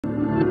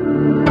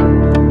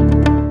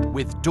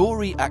With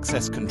Doory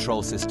Access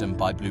Control System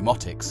by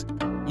Blumotics,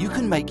 you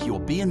can make your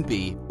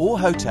B&B or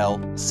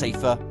hotel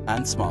safer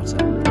and smarter.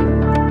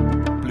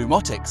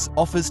 Blumotics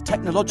offers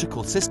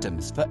technological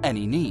systems for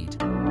any need.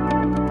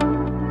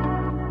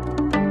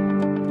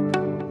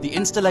 The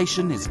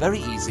installation is very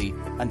easy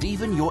and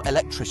even your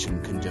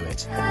electrician can do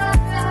it.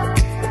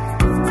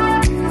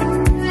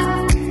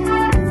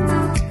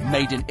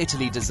 Made in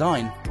Italy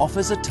design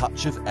offers a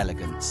touch of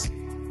elegance.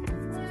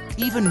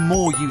 Even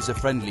more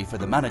user-friendly for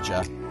the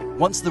manager,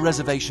 once the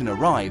reservation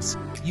arrives,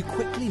 you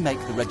quickly make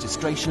the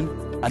registration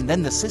and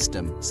then the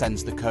system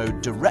sends the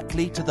code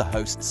directly to the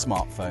host's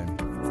smartphone.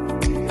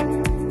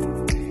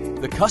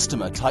 The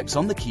customer types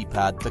on the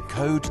keypad the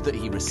code that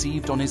he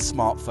received on his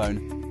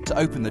smartphone to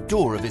open the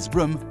door of his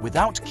room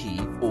without key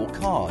or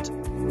card.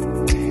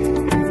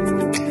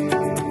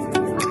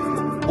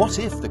 What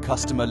if the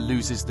customer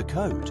loses the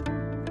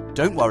code?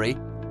 Don't worry,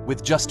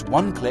 with just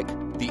one click,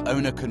 the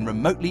owner can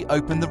remotely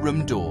open the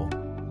room door,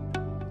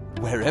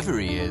 wherever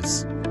he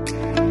is.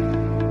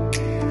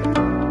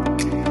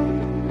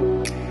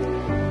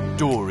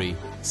 Doory,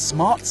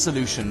 smart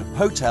solution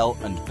hotel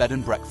and bed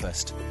and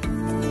breakfast.